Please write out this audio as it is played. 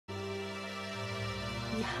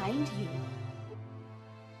behind you.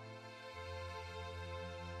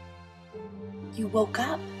 You woke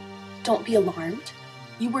up. Don't be alarmed.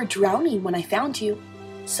 You were drowning when I found you,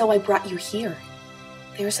 so I brought you here.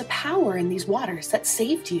 There's a power in these waters that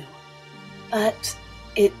saved you, but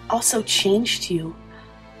it also changed you.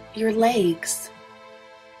 Your legs.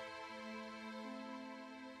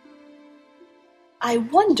 I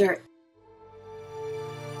wonder...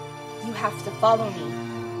 You have to follow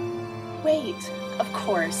me. Wait, of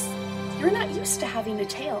course. You're not used to having a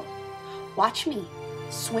tail. Watch me.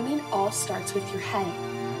 Swimming all starts with your head.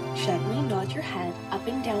 Gently nod your head up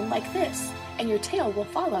and down like this, and your tail will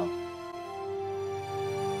follow.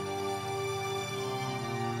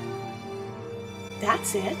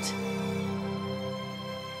 That's it.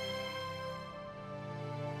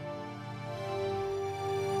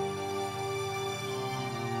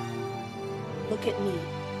 Look at me.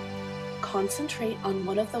 Concentrate on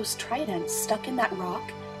one of those tridents stuck in that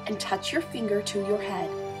rock and touch your finger to your head.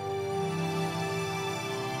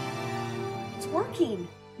 It's working.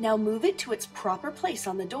 Now move it to its proper place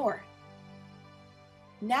on the door.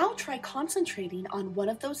 Now try concentrating on one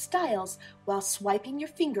of those styles while swiping your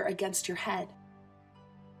finger against your head.